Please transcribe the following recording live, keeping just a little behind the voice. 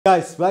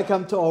Guys,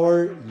 welcome to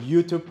our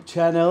YouTube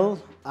channel.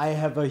 I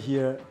have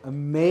here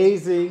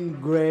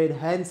amazing, great,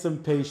 handsome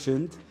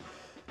patient.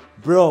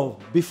 Bro,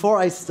 before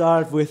I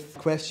start with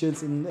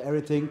questions and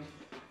everything,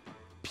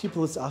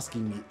 people is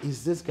asking me,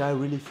 is this guy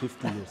really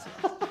 50 years?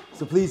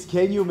 So please,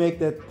 can you make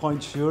that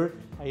point sure?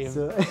 I am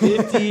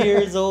 50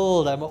 years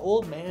old. I'm an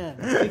old man.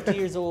 50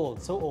 years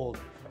old. So old.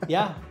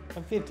 Yeah,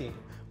 I'm 50.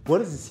 What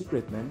is the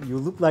secret, man? You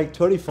look like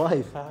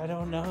 35. I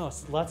don't know.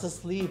 Lots of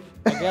sleep.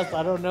 I guess.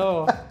 I don't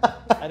know.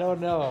 I don't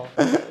know.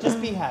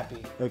 Just be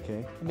happy. Okay.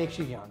 It makes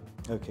you young.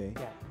 Okay.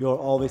 Yeah. You're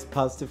always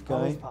positive guy?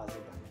 Always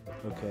positive.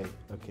 Okay,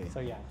 okay. So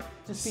yeah,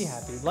 just be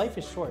happy. Life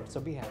is short, so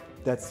be happy.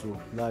 That's true.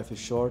 Life is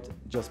short,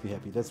 just be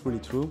happy. That's really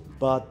true.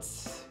 But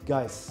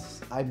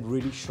guys, I'm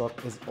really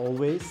shocked as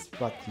always,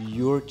 but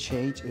your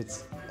change,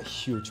 it's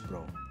huge,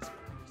 bro.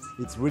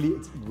 It's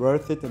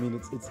worth it. I mean,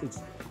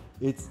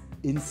 it's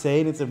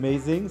insane, it's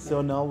amazing.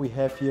 So now we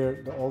have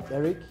here the old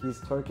Eric.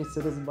 He's Turkish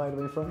citizen, by the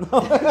way, from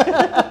now.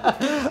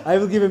 I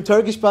will give him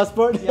Turkish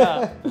passport.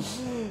 Yeah.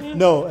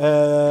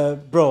 No,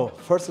 bro,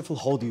 first of all,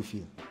 how do you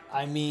feel?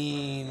 I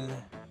mean,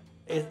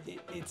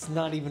 it's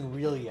not even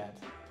real yet.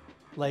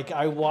 Like,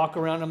 I walk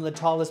around, I'm the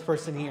tallest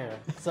person here.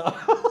 So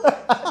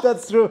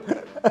That's true.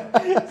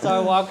 So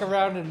I walk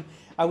around and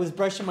I was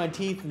brushing my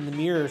teeth and the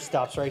mirror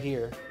stops right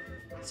here.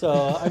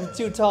 So I'm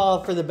too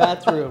tall for the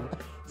bathroom.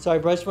 So I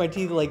brush my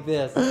teeth like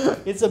this.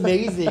 It's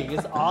amazing.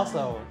 It's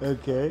awesome.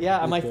 Okay.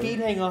 Yeah, and my okay. feet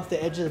hang off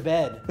the edge of the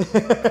bed.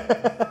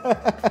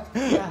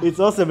 Yeah. It's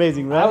also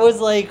amazing, right? I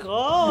was like,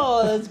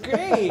 oh, that's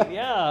great.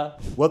 Yeah.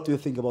 What do you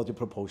think about your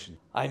proportion?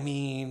 I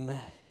mean,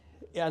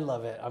 yeah, I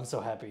love it. I'm so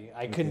happy.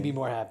 I couldn't be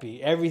more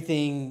happy.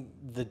 Everything,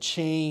 it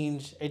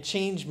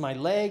changed my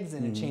legs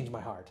and it changed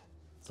my heart.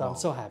 So I'm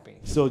so happy.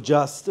 So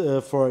just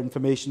for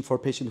information for a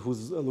patient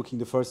who's looking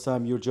the first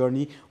time your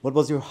journey, what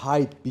was your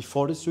height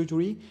before the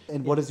surgery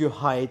and what is your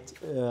height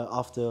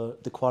after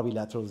the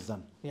quadrilateral is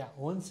done? Yeah,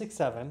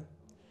 167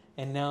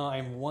 and now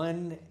I'm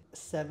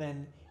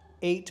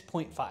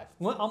 178.5.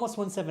 Almost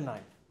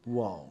 179.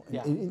 Wow.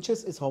 Yeah. In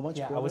inches is how much?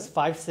 Yeah, I was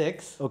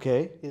 5'6".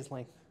 Okay. It's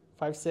like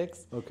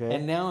 5'6". Okay.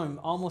 And now I'm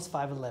almost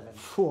 5'11".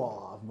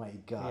 Oh my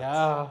God.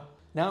 Yeah.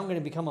 Now I'm going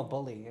to become a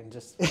bully and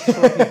just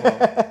throw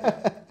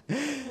people.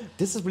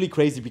 This is really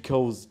crazy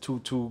because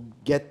to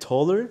get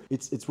taller,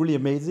 it's really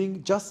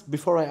amazing. Just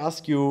before I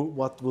ask you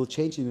what will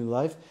change in your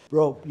life,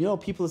 bro, you know,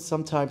 people are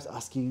sometimes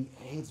asking,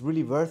 hey, it's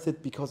really worth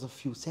it because of a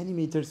few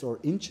centimeters or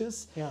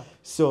inches. Yeah.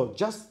 So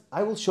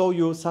I will show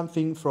you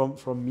something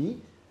from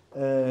me.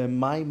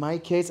 My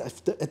case,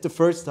 at the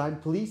first time,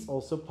 please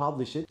also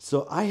publish it.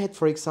 So I had,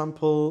 for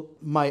example,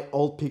 my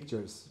old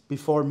pictures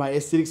before my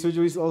aesthetic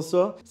surgeries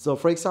also. So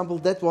for example,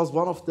 that was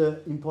one of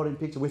the important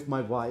pictures with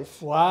my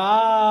wife.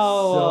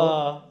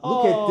 Wow. So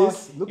look at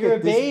this. Look you're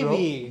at this, a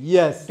baby. bro.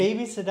 Yes.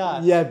 Baby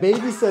Sedat. Yeah,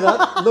 baby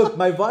Sedat. Look,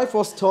 my wife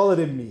was taller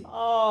than me.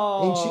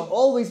 Oh. And she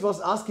always was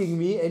asking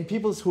me, and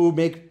people who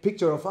make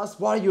picture of us,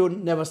 why you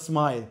never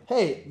smile?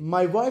 Hey,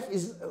 my wife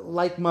is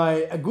like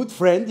a good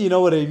friend, you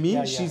know what I mean?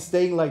 Yeah, yeah. She's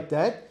staying like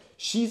that.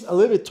 She's a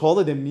little bit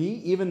taller than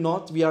me, even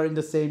not, we are in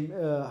the same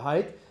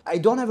height. I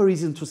don't have a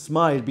reason to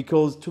smile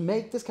because to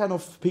make this kind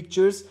of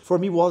pictures for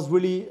me was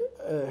really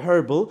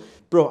horrible.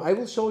 Bro, I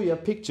will show you a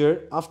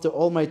picture after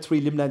all my 3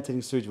 limb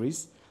lengthening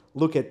surgeries.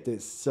 Look at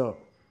this. So,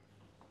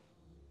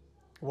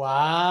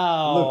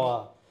 wow.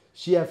 look,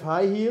 she have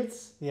high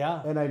heels.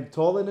 Yeah. And I'm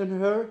taller than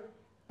her.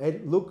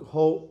 And look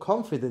how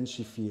confident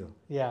she feel.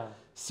 Yeah.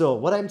 So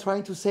what I'm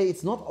trying to say,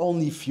 it's not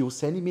only a few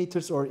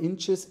centimeters or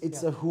inches,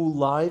 it's a whole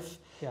life.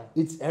 Yeah.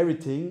 It's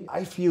everything.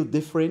 I feel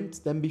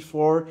different than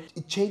before.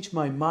 It changed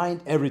my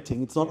mind,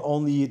 everything. It's not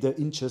only the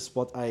inches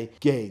what I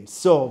gained.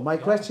 So my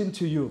question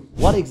to you,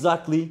 what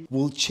exactly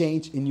will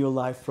change in your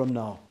life from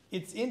now?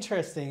 It's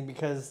interesting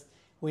because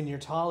when you're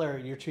taller,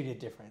 you're treated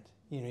different.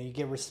 You know, you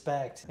get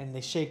respect and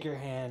they shake your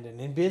hand. And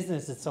in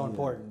business, it's so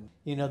important.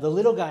 You know, the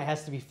little guy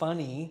has to be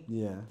funny.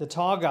 Yeah. The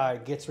tall guy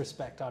gets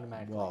respect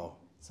automatically. Wow.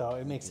 So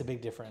it makes a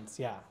big difference.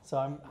 Yeah. So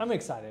I'm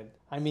excited.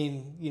 I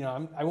mean, you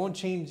know, I won't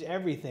change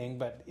everything,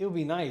 but it would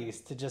be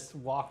nice to just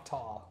walk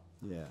tall.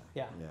 Yeah.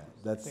 Yeah. Yeah.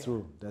 That's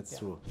true. That's Yeah.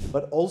 true.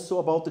 But also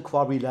about the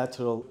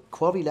quadrilateral.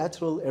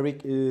 Quadrilateral,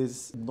 Eric,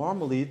 is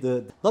normally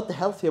not the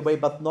healthier way,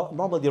 but not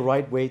normally the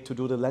right way to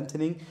do the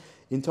lengthening.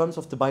 In terms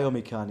of the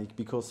biomechanic,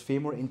 because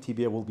femur and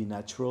tibia will be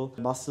natural,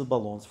 muscle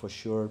balance for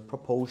sure,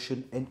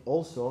 proportion, and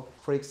also,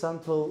 for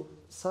example,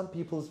 some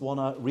people want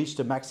to reach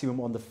the maximum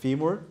on the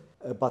femur,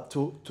 but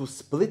to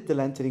split the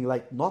lengthening,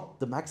 like not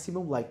the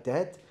maximum like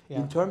that. Yeah.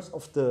 In terms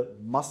of the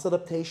muscle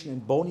adaptation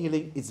and bone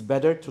healing, it's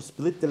better to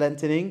split the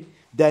lengthening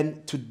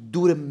than to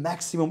do the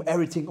maximum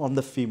everything on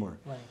the femur.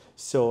 Right.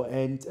 So,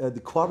 and the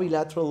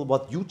quadrilateral,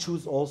 what you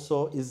choose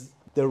also is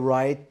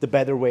the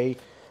better way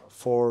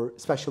for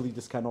especially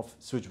this kind of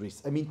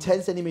surgeries. I mean,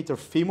 10 centimeter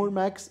femur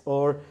max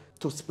or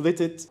to split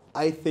it,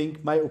 I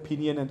think my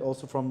opinion and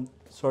also from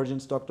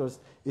surgeons, doctors,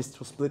 is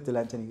to split the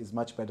lengthening is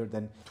much better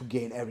than to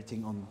gain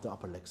everything on the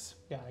upper legs.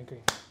 Yeah, I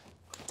agree.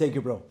 Thank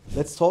you, bro.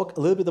 Let's talk a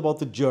little bit about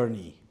the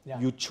journey. Yeah.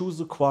 You choose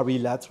the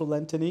quadrilateral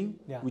lengthening,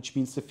 Yeah. which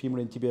means the femur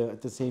and tibia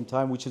at the same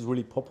time, which is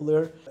really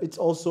popular. It's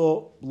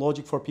also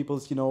logic for people,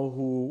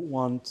 who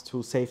want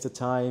to save the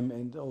time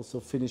and also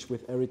finish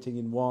with everything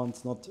in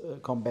once, not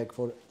come back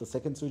for the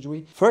second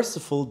surgery. First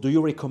of all, do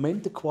you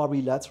recommend the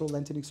quadrilateral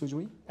lengthening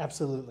surgery?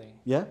 Absolutely.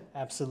 Yeah?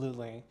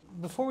 Absolutely.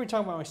 Before we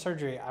talk about my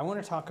surgery, I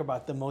want to talk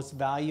about the most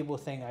valuable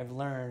thing I've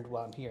learned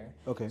while I'm here.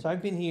 Okay. So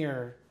I've been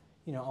here,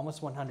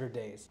 almost 100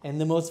 days. And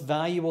the most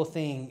valuable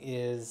thing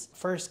is,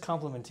 first,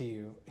 compliment to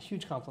you, a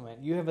huge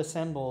compliment. You have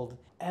assembled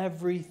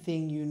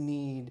everything you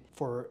need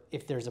for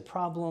if there's a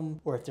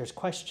problem or if there's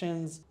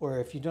questions or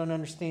if you don't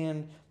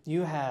understand.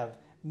 You have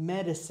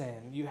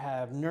medicine, you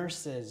have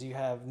nurses, you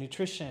have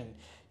nutrition,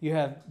 you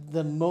have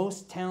the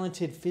most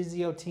talented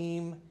physio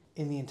team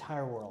in the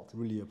entire world.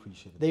 Really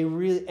appreciate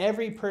it.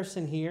 Every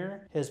person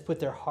here has put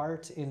their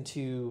heart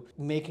into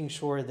making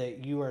sure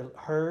that you are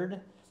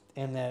heard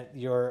and that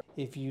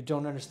if you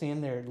don't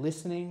understand, they're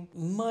listening.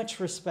 Much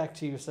respect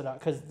to you, Sedat,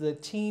 because the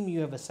team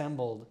you have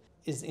assembled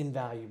is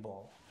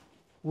invaluable.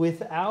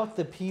 Without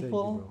the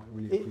people, thank you, bro. I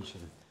really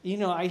appreciate it.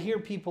 I hear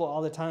people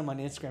all the time on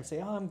Instagram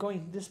say, "Oh, I'm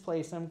going this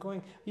place.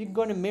 You can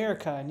go to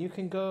America, and you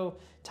can go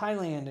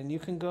Thailand, and you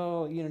can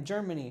go,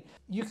 Germany.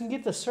 You can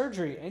get the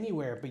surgery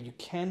anywhere, but you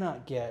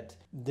cannot get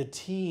the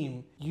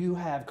team you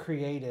have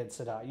created,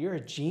 Sedat. You're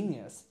a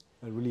genius."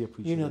 I really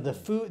appreciate it. The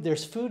food,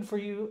 there's food for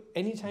you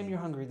anytime you're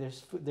hungry.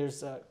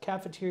 There's a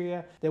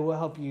cafeteria that will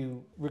help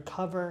you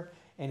recover,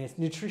 and it's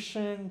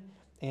nutrition,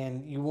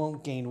 and you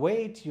won't gain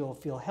weight. You'll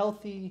feel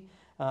healthy.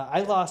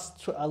 I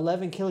lost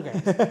 11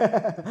 kilograms,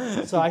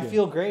 so I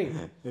feel great.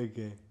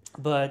 Okay.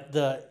 But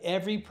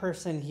every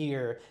person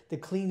here, the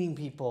cleaning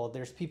people,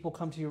 there's people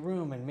come to your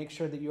room and make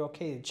sure that you're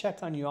okay. They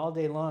check on you all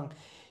day long.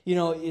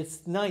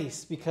 It's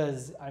nice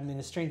because I'm in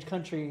a strange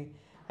country.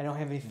 I don't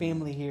have any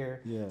family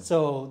here. Yeah.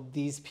 So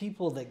these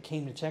people that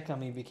came to check on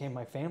me became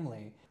my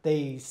family.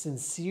 They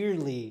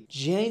sincerely,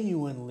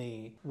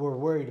 genuinely were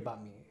worried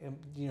about me.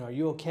 Are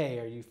you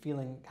okay?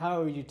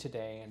 How are you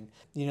today? And,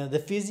 the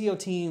physio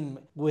team,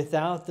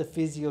 without the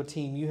physio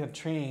team you have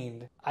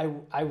trained,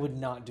 I would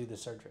not do the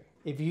surgery.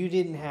 If you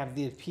didn't have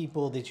the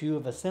people that you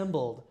have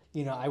assembled,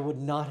 I would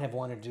not have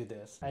wanted to do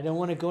this. I don't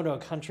want to go to a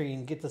country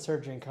and get the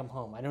surgery and come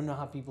home. I don't know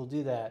how people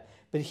do that.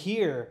 But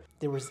here,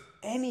 there was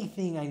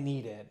anything I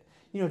needed.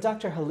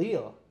 Dr.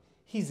 Halil,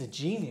 he's a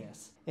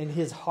genius. And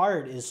his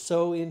heart is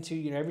so into,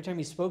 every time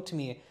he spoke to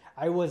me,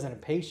 I wasn't a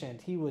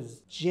patient. He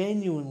was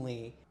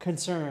genuinely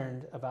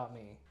concerned about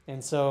me.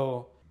 And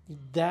so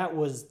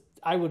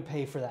I would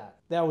pay for that.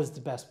 That was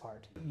the best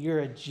part. You're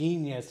a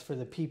genius for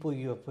the people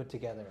you have put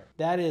together.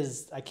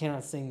 I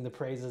cannot sing the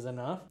praises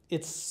enough.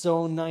 It's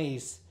so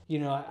nice.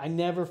 I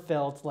never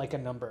felt like a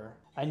number.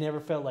 I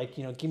never felt like,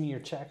 give me your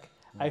check.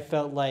 I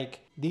felt like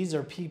these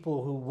are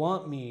people who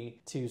want me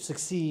to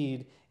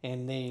succeed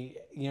and they,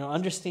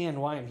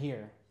 understand why I'm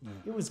here.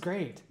 It was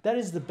great. That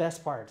is the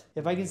best part.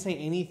 If I can say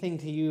anything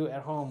to you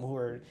at home who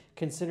are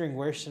considering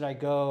where should I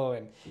go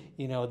and,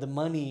 the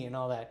money and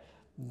all that,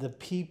 the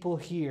people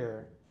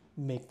here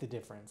make the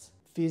difference.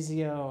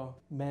 Physio,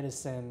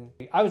 medicine.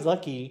 I was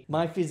lucky.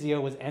 My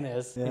physio was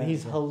Enes, and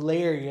he's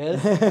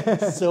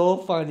hilarious, so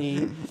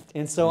funny.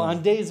 And so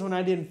on days when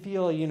I didn't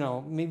feel,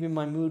 maybe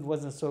my mood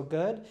wasn't so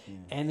good,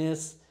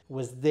 Enes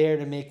was there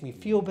to make me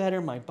feel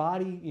better, my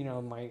body,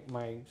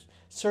 my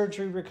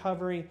surgery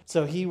recovery.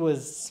 So he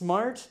was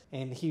smart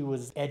and he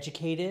was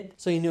educated.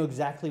 So he knew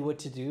exactly what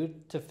to do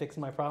to fix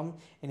my problem.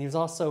 And he was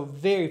also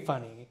very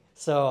funny.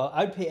 So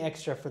I'd pay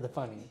extra for the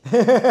funny.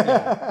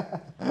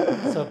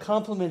 So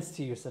compliments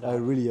to you, Sedat. I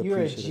really appreciate it.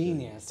 You're a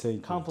genius.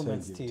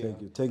 Compliments to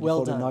you. Thank you well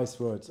for done. the nice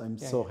words. I'm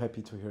so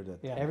happy to hear that.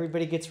 Yeah,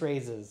 everybody gets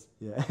raises.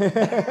 Yeah.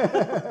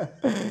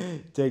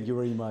 Thank you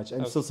very much.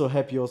 I'm so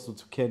happy also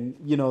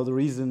the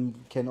reason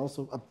can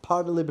also a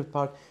little bit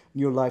part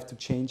in your life to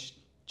change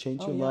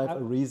your life,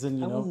 a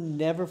reason, I will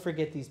never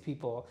forget these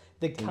people.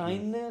 The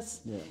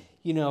kindness.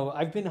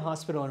 I've been to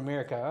hospital in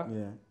America,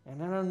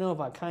 and I don't know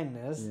about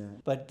kindness,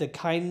 but the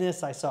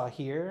kindness I saw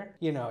here,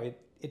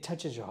 it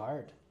touches your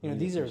heart.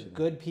 These are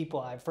good people.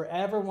 I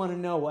forever want to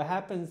know what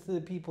happens to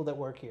the people that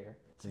work here.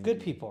 Good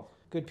people.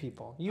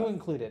 You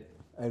included.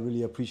 I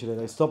really appreciate it.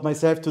 I stopped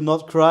myself to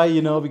not cry,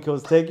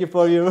 because thank you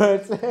for your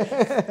words.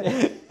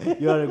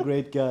 You are a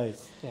great guy.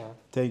 Yeah.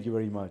 Thank you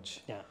very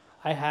much. Yeah.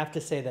 I have to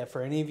say that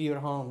for any of you at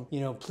home,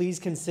 please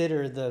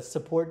consider the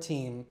support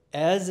team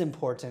as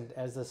important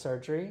as the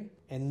surgery.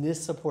 And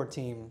this support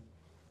team,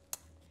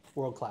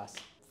 world class.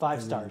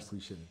 5 stars. Really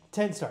appreciate it.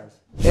 10 stars.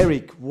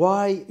 Eric,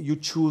 why you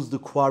choose the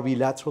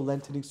quadrilateral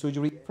lengthening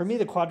surgery? For me,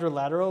 the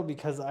quadrilateral,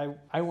 because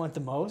I want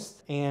the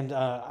most and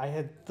I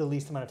had the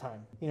least amount of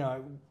time.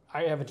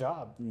 I have a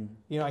job.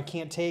 I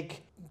can't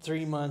take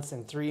 3 months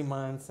and 3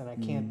 months and I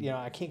can't,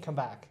 I can't come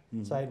back.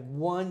 So I had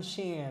one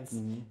chance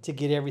to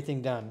get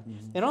everything done.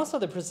 And also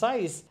the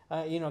Precice,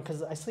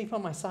 because I sleep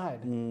on my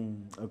side.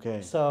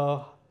 Okay.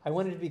 So I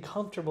wanted to be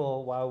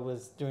comfortable while I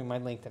was doing my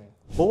lengthening.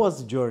 What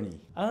was the journey?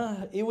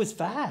 It was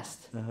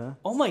fast.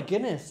 Oh my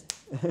goodness.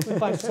 It went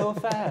by so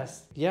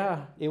fast.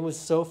 Yeah, it was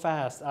so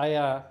fast.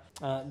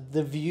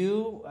 The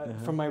view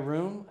from my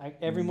room,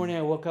 every morning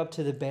I woke up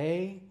to the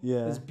bay.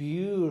 Yeah. It was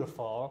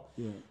beautiful.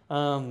 Yeah.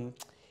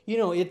 You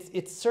know,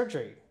 it's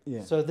surgery.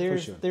 Yeah, so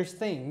there's sure. there's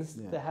things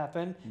that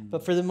happen,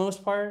 but for the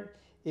most part,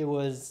 it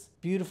was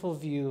beautiful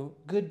view,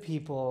 good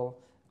people,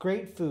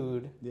 great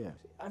food. Yeah.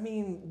 I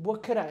mean,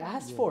 what could I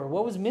ask for?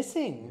 What was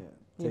missing?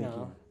 Yeah. You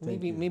know,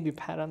 maybe a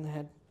pat on the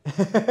head.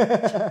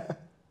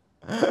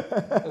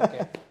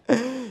 Okay.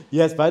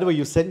 Yes, by the way,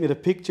 you sent me the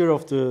picture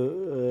of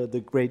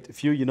the great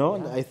view, you know,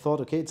 and I thought,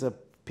 okay, it's a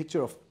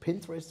picture of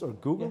Pinterest or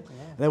Google.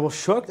 And I was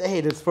shocked,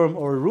 hey, that's from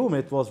our room.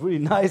 It was really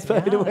nice, by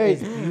the way.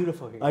 It's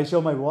beautiful here. I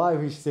show my wife,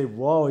 and she said,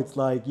 wow, it's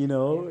like, you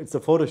know, it's a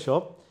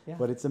Photoshop,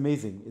 but it's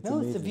amazing. It's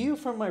amazing. It's the view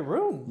from my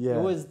room. Yeah.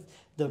 It was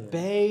the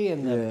bay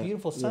and the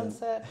beautiful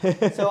sunset.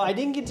 So I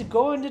didn't get to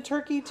go into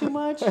Turkey too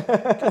much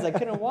because I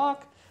couldn't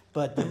walk,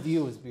 but the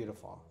view was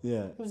beautiful.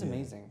 Yeah. It was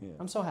amazing. Yeah.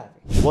 I'm so happy.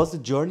 Was the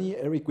journey,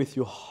 Eric, with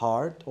your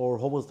heart, or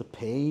how was the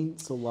pain?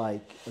 So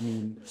like, I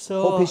mean,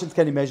 So, how patients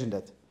can imagine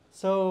that?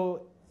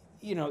 So,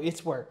 you know,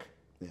 it's work.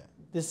 Yeah.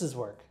 This is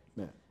work.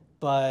 Yeah.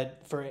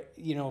 But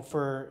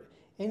for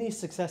any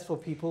successful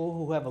people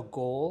who have a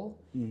goal,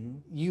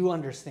 you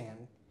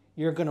understand.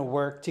 You're going to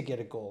work to get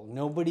a goal.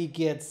 Nobody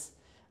gets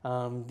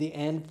the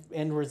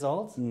end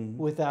results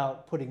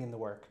without putting in the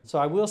work. So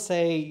I will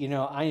say, you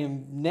know, I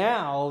am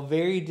now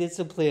very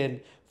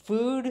disciplined.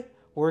 Food,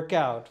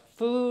 workout.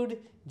 Food,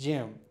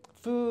 gym.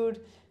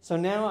 Food. So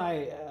now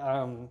I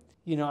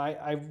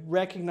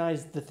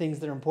recognize the things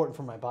that are important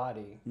for my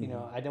body. You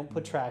know, I don't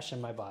put trash in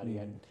my body.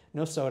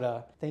 No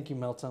soda. Thank you,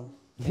 Melton.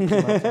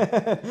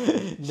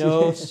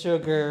 No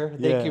sugar.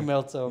 Thank you,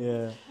 Melton.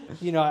 Yeah.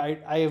 You know,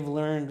 I have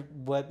learned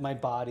what my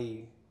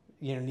body,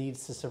 you know,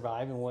 needs to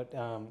survive and what.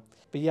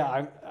 But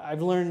yeah,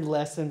 I've learned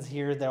lessons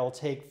here that I'll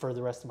take for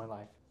the rest of my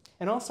life.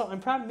 And also, I'm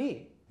proud of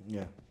me.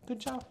 Yeah.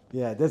 Good job.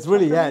 Yeah, that's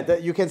really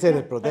you can say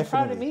that, bro. Definitely. I'm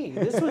proud of me.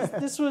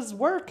 This was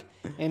work,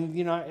 and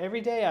you know,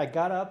 every day I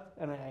got up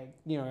and I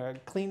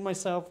cleaned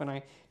myself and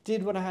I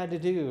did what I had to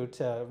do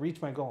to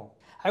reach my goal.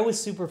 I was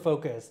super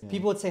focused.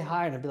 People would say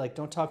hi and I'd be like,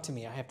 "Don't talk to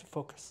me. I have to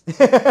focus."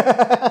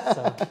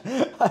 So.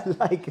 I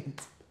like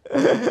it.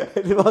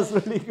 It was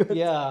really good.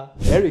 Yeah.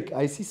 Eric,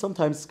 I see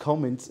sometimes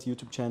comments,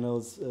 YouTube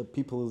channels,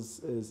 people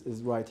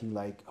is writing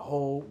like,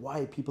 oh,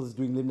 why people is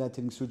doing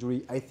limblengthening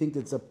surgery? I think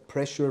it's a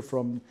pressure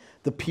from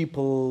the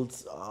people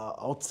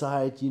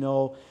outside, you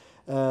know,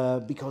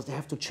 because they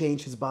have to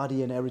change his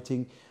body and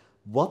everything.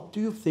 What do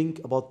you think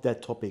about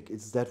that topic?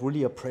 Is that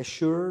really a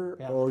pressure,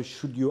 or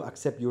should you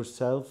accept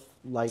yourself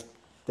like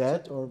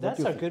that? Or that's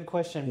a good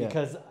question,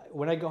 because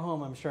when I go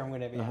home, I'm sure I'm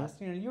going to be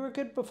asked, you know, you were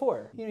good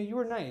before, you know, you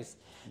were nice.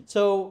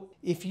 So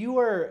if you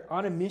are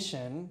on a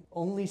mission,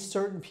 only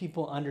certain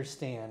people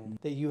understand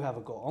that you have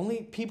a goal.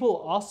 Only people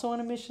also on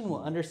a mission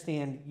will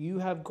understand you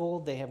have goal,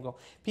 they have goal.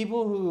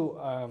 People who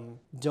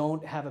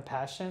don't have a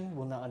passion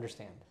will not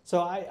understand.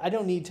 So I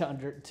don't need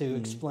to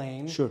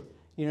explain. Sure.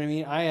 You know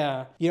what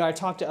I mean? I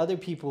talk to other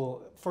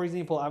people. For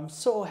example, I'm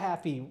so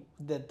happy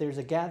that there's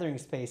a gathering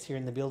space here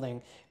in the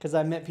building because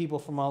I met people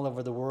from all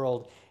over the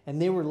world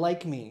and they were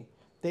like me.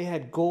 They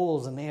had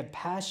goals and they had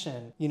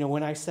passion. You know,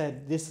 when I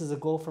said, this is a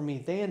goal for me,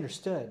 they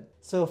understood.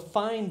 So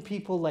find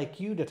people like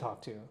you to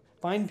talk to.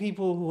 Find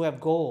people who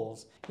have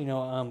goals. You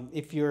know,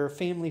 if your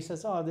family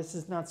says, oh, this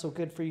is not so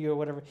good for you or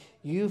whatever,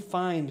 you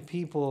find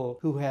people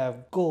who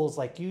have goals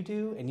like you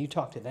do and you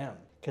talk to them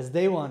because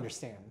they will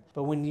understand.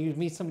 But when you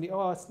meet somebody,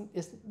 oh,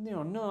 it's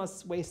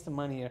a waste of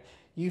money.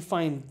 You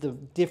find the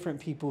different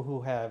people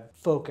who have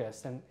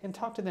focus and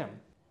talk to them.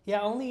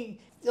 Yeah, only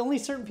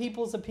certain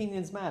people's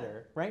opinions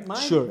matter, right?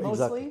 Mine mostly,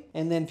 exactly.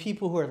 And then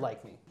people who are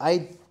like me.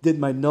 I did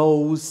my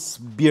nose,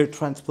 beard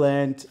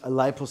transplant, a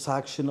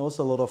liposuction,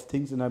 also a lot of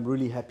things, and I'm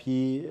really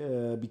happy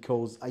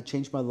because I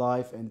changed my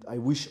life, and I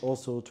wish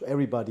also to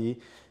everybody,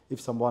 if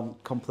someone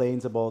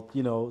complains about,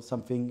 you know,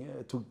 something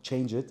to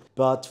change it.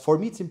 But for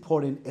me, it's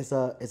important as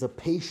a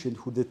patient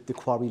who did the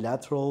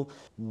quadrilateral.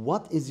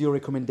 What is your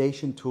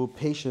recommendation to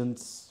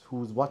patients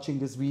who's watching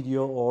this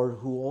video or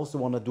who also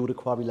want to do the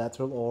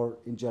quadrilateral or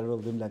in general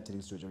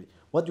limblengthening surgery?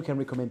 What you can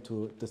recommend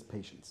to these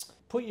patients?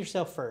 Put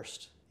yourself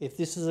first. If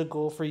this is a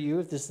goal for you,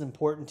 if this is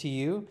important to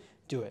you,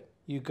 do it.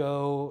 You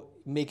go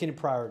make it a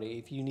priority.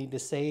 If you need to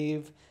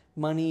save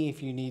money,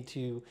 if you need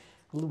to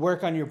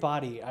work on your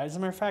body. As a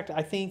matter of fact,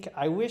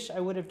 I wish I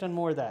would have done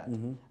more of that.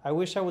 I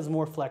wish I was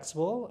more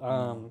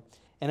flexible.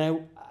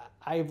 And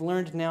I've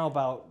learned now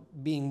about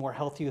being more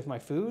healthy with my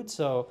food.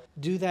 So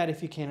do that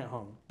if you can at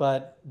home.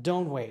 But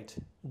don't wait.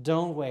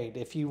 Don't wait.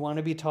 If you want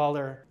to be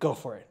taller, go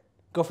for it.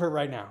 Go for it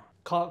right now.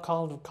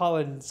 Call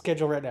and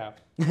schedule right now.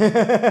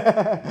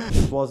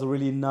 It was a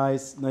really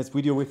nice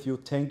video with you.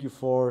 Thank you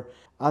for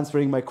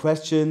answering my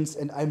questions.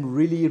 And I'm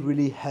really,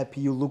 really happy.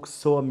 You look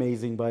so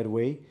amazing, by the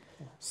way.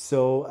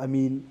 So, I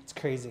mean, it's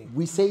crazy.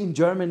 We say in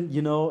German,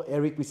 you know,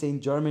 Eric, we say in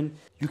German,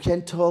 you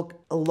can talk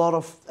a lot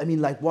of,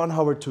 like 1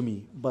 hour to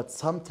me. But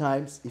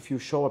sometimes if you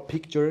show a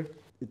picture,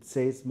 it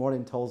says more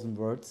than 1,000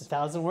 words.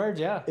 1,000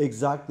 words, yeah.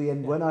 Exactly.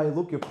 And when I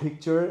look your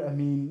picture, I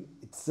mean,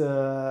 it's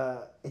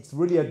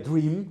really a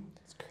dream.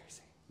 It's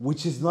crazy.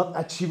 which is not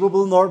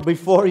achievable nor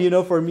before, you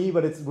know, for me,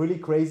 but it's really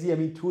crazy. I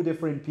mean, two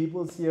different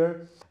peoples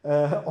here.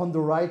 On the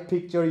right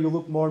picture, you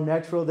look more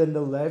natural than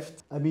the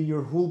left. I mean,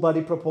 your whole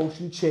body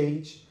proportion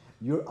change.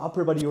 Your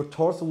upper body, your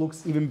torso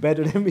looks even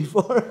better than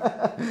before.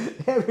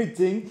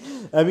 Everything.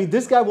 I mean,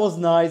 this guy was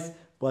nice,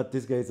 but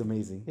this guy is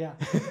amazing. Yeah.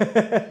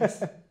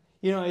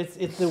 You know,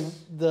 it's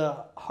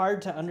the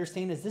hard to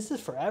understand is this is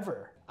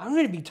forever. I'm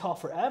going to be tall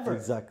forever.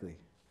 Exactly.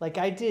 Like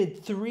I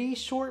did 3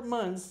 short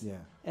months,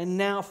 and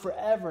now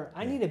forever.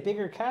 I need a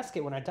bigger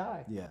casket when I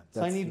die. Yeah,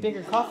 so I need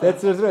bigger coffin.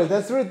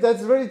 That's right.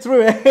 That's very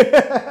true.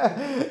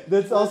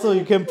 That's also,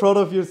 you can proud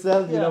of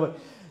yourself. You know. But,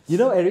 you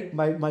know, Eric,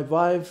 my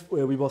wife,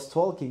 we was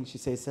talking. She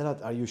says,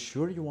 Sedat, are you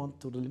sure you want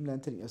to do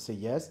limblengthening? I say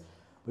yes.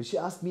 But she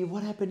asked me,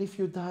 what happened if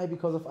you die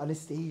because of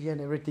anesthesia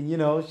and everything? You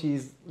know,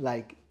 she's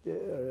like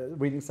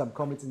reading some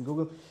comments in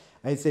Google.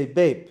 I say,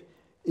 babe,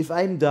 if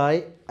I'm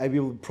die, I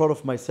will be proud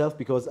of myself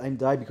because I'm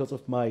die because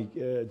of my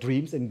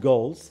dreams and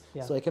goals.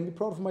 Yeah. So I can be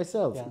proud of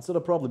myself. Yeah. It's not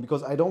a problem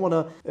because I don't want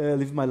to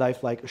live my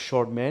life like a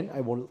short man.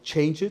 I want to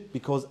change it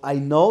because I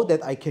know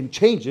that I can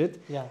change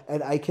it. Yeah.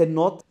 And I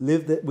cannot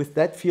live with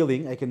that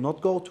feeling. I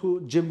cannot go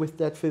to gym with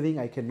that feeling.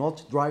 I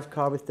cannot drive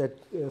car with that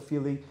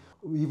feeling.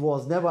 I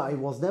was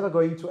never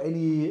going to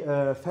any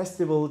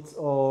festivals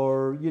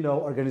or, you know,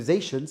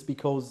 organizations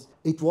because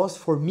it was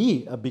for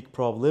me a big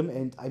problem,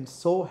 and I'm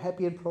so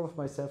happy and proud of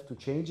myself to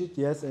change it.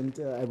 Yes, and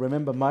I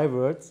remember my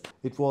words.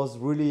 It was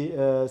really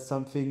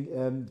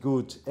something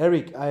good.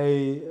 Eric,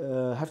 I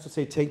have to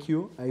say thank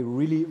you. I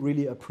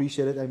really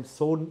appreciate it. I'm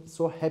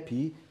so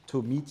happy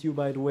to meet you,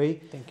 by the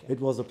way. Thank you. It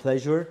was a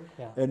pleasure,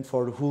 and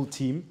for the whole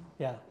team.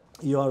 Yeah.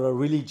 You are a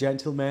really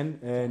gentleman,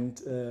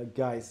 and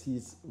guys,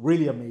 he's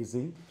really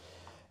amazing.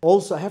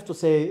 Also, I have to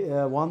say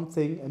one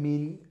thing. I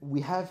mean,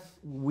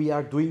 we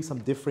are doing some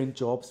different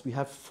jobs. We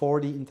have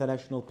 40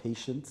 international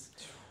patients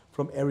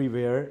from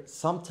everywhere.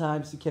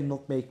 Sometimes you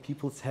cannot make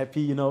people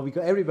happy, you know,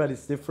 because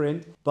everybody's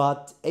different.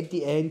 But at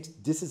the end,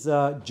 this is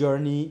a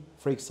journey.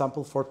 For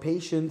example, for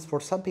patients,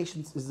 for some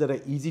patients, is that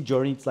an easy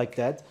journey? It's like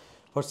that.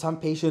 For some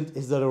patients,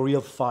 is that a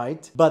real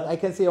fight? But I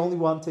can say only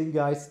one thing,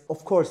 guys.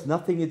 Of course,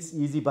 nothing is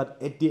easy. But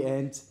at the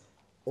end,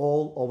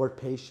 all our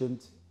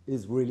patient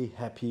is really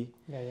happy.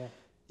 Yeah.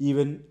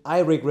 Even I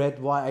regret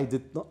why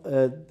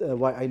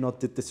I not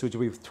did the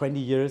surgery with 20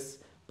 years,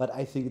 but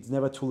I think it's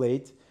never too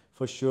late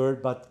for sure.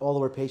 But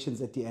all our patients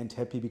at the end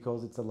happy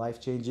because it's a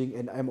life-changing,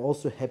 and I'm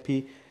also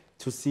happy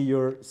to see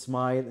your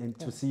smile and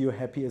to see you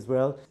happy as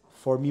well.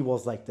 For me,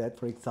 was like that.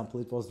 For example,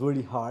 it was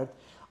really hard.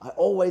 I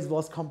always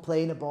was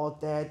complaining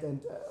about that and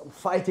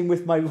fighting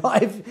with my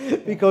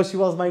wife because she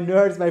was my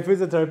nurse, my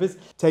physiotherapist.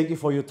 Thank you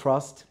for your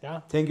trust. Yeah.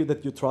 Thank you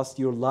that you trust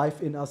your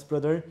life in us,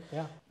 brother.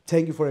 Yeah.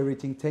 Thank you for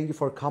everything. Thank you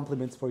for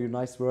compliments, for your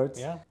nice words.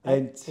 Yeah.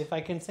 And if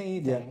I can say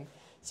anything,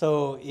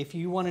 so if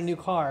you want a new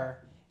car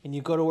and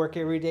you go to work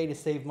every day to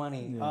save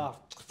money, oh,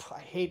 I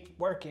hate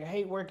working.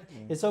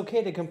 It's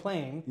okay to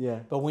complain. Yeah.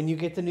 But when you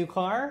get the new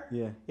car,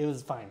 it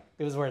was fine.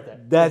 It was worth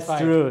it. That's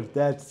true.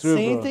 That's true.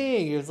 Same bro.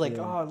 thing. It was like,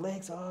 oh,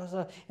 legs,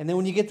 and then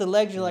when you get the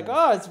legs, you're like,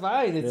 oh, it's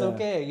fine. It's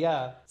okay.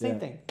 Yeah. Same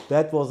thing.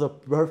 That was a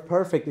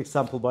perfect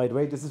example, by the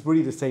way. This is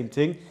really the same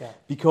thing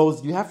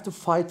because you have to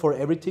fight for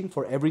everything,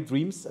 for every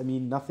dreams. I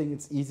mean, nothing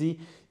is easy.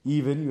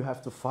 Even you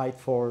have to fight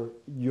for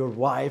your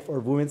wife or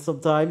woman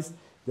sometimes.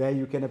 Then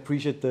you can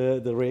appreciate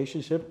the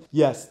relationship.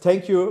 Yes,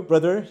 thank you,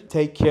 brother.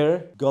 Take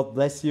care. God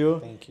bless you.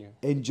 Thank you.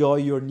 Enjoy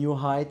your new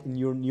height in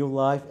your new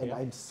life. And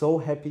I'm so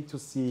happy to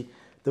see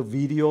the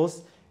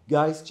videos.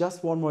 Guys,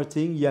 just one more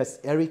thing. Yes,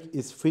 Eric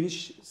is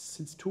finished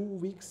since 2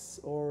 weeks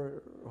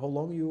or how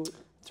long you?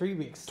 3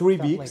 weeks. 3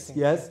 weeks,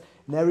 yes.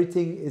 And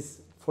everything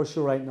is for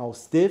sure right now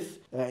stiff.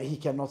 He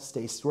cannot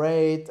stay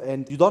straight,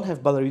 and you don't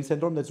have ballerina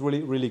syndrome. That's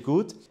really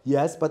good.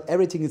 Yes, but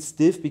everything is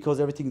stiff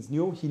because everything is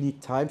new. He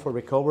needs time for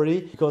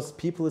recovery because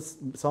people is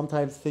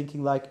sometimes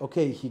thinking like,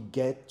 okay, he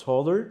get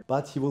taller,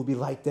 but he will be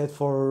like that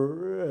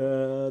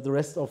for the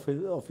rest of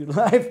your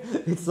life.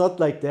 It's not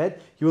like that.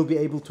 He will be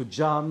able to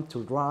jump, to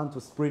run, to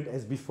sprint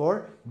as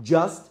before,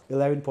 just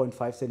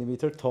 11.5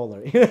 centimeter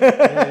taller.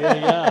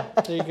 Yeah.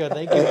 There you go.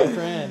 Thank you, my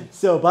friend.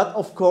 So, but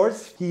of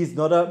course, he is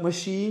not a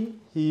machine.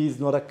 He is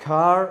not a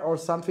car or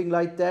something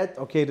like that.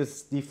 Okay,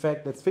 this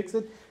defect, let's fix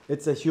it.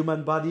 It's a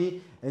human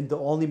body, and the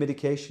only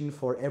medication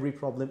for every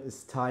problem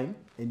is time,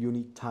 and you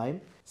need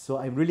time. So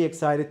I'm really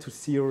excited to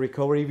see your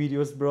recovery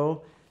videos,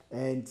 bro.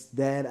 And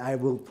then I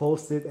will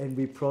post it and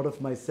be proud of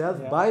myself.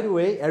 Yeah. By the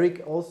way,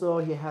 Eric also,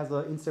 he has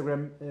an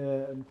Instagram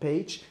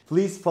page.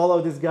 Please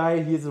follow this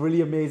guy. He's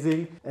really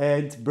amazing.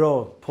 And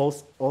bro,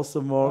 post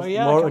also more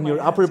on your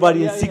upper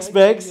body and six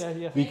packs.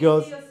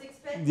 Because,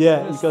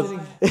 because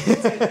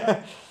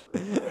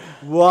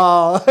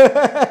wow.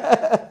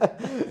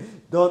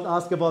 Don't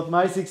ask about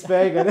my six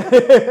pack.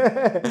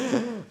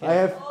 I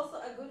have also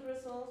a good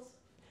result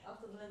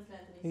after the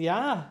limblengthening.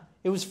 Yeah,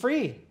 it was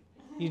free.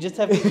 You just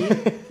have to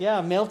eat.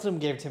 Yeah, Melton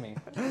gave to me.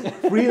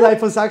 Free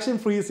liposuction,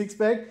 free six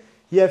pack.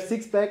 He has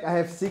six pack, I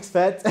have six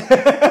fat.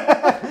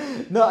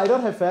 No, I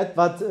don't have fat,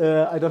 but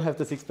I don't have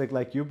the six pack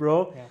like you,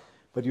 bro. Yeah.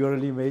 But you're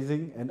really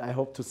amazing, and I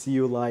hope to see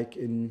you like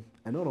in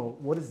I don't know,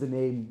 what is the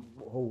name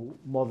who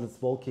models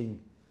walking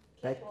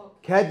back?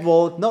 Catwalk.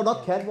 Catwalk. No,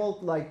 not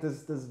catwalk, like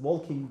this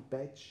walking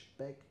badge.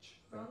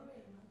 Runway,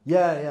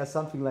 Yeah,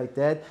 something like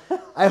that.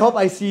 I hope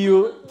I see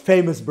you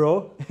famous,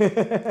 bro.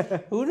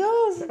 Who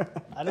knows?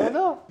 I don't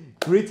know.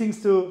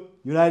 Greetings to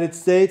United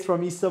States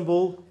from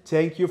Istanbul.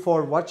 Thank you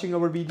for watching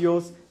our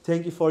videos.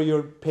 Thank you for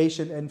your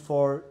patience and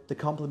for the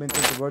compliments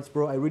and the words,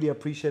 bro. I really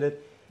appreciate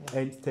it.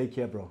 And take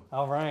care, bro.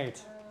 All right.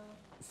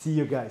 See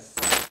you guys.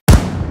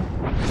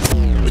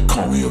 They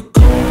call me a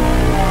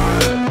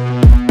god.